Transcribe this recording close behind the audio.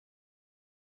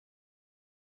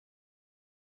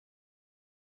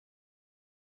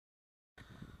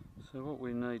So what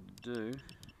we need to do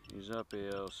is up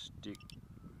our stick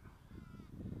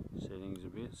settings a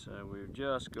bit. So we've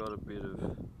just got a bit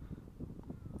of...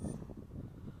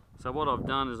 So what I've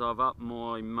done is I've upped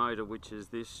my motor, which is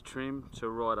this trim, to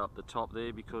right up the top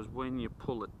there, because when you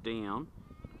pull it down,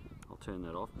 I'll turn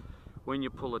that off, when you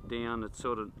pull it down it's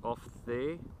sort of off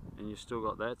there and you've still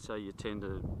got that, so you tend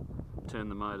to turn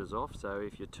the motors off. So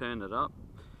if you turn it up,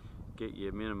 get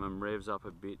your minimum revs up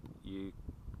a bit, you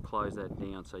close that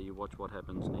down. So you watch what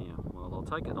happens now. Well, I'll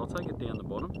take it down the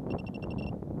bottom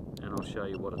and I'll show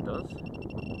you what it does.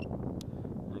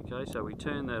 Okay, so we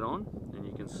turn that on and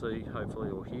you can see,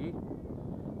 hopefully, or hear.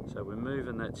 So we're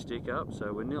moving that stick up,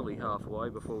 so we're nearly halfway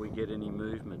before we get any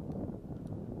movement.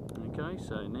 Okay,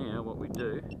 so now what we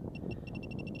do,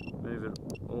 move it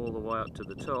all the way up to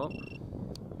the top,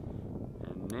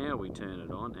 and now we turn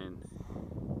it on, and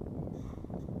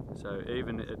so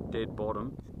even at dead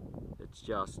bottom, it's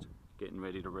just getting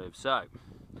ready to rev. So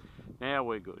now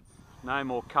we're good, no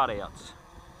more cutouts.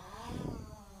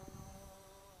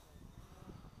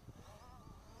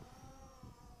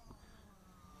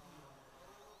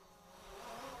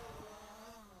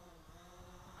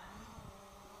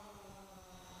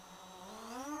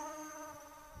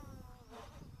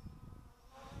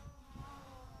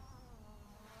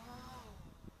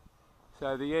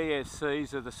 So the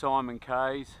ESCs are the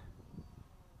simonks,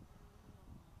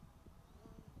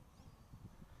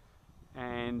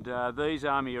 and these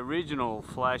are my original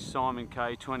flash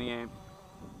simonk 20 amp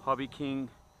Hobby King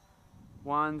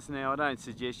ones. Now I don't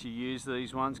suggest you use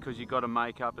these ones because you've got to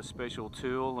make up a special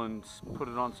tool and put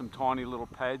it on some tiny little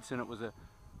pads, and it was a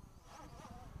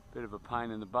bit of a pain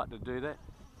in the butt to do that.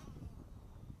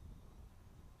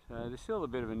 So there's still a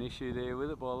bit of an issue there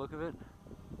with it by the look of it.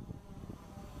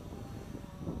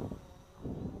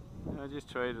 I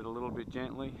just treat it a little bit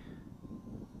gently.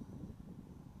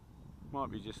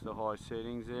 Might be just the high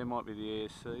settings there, might be the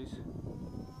ESCs.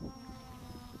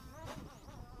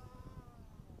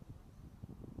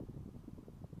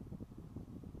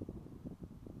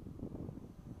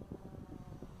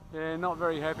 Yeah, not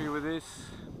very happy with this.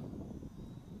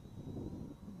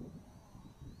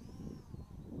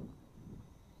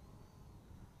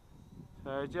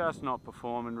 So just not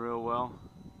performing real well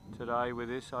today with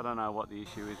this. I don't know what the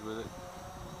issue is with it.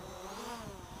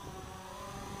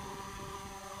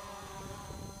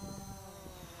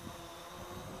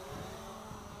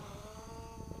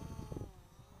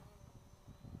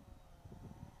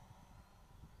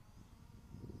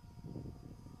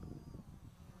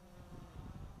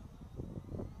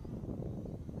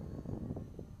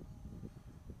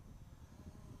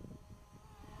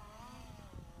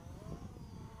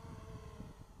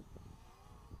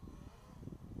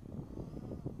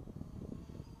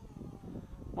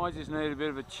 Might just need a bit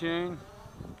of a tune.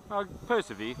 I'll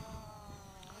persevere.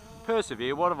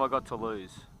 Persevere, what have I got to lose?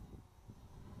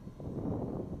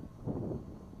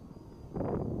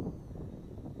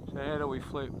 So how do we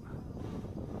flip?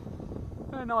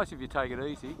 Oh, nice if you take it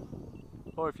easy,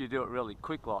 or if you do it really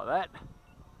quick like that.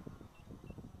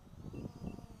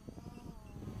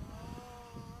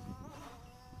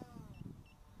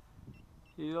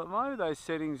 Maybe those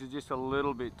settings are just a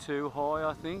little bit too high,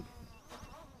 I think.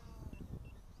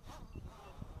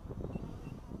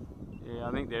 Yeah,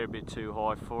 I think they're a bit too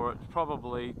high for it.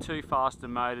 Probably too fast a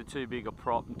motor, too big a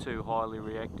prop, and too highly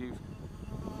reactive.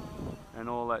 And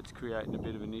all that's creating a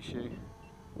bit of an issue.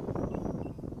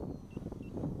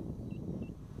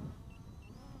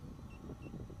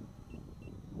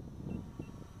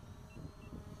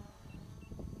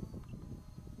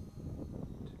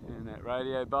 Turn that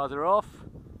radio buzzer off.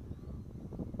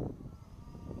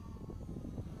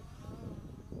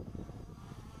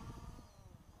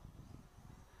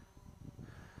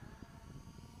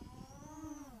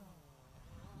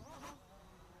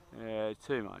 Yeah,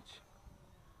 too much.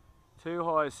 Too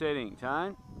high a setting,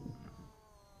 Tone.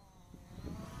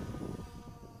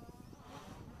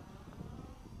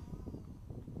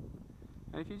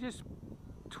 And if you just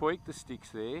tweak the sticks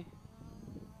there.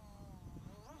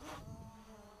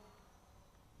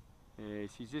 Yeah,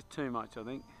 she's just too much, I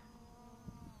think.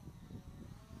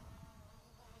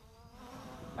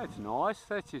 That's nice,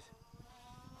 that's just...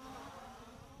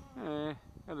 Yeah,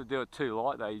 got to do it too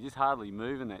light though, you're just hardly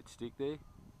moving that stick there.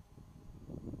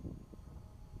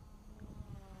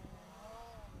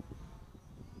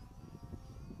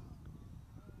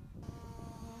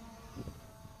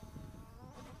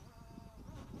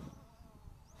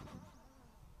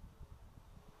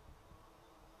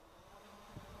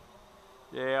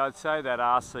 Yeah, I'd say that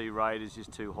RC rate is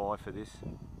just too high for this.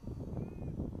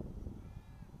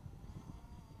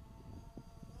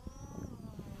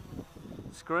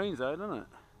 Screens though, doesn't it?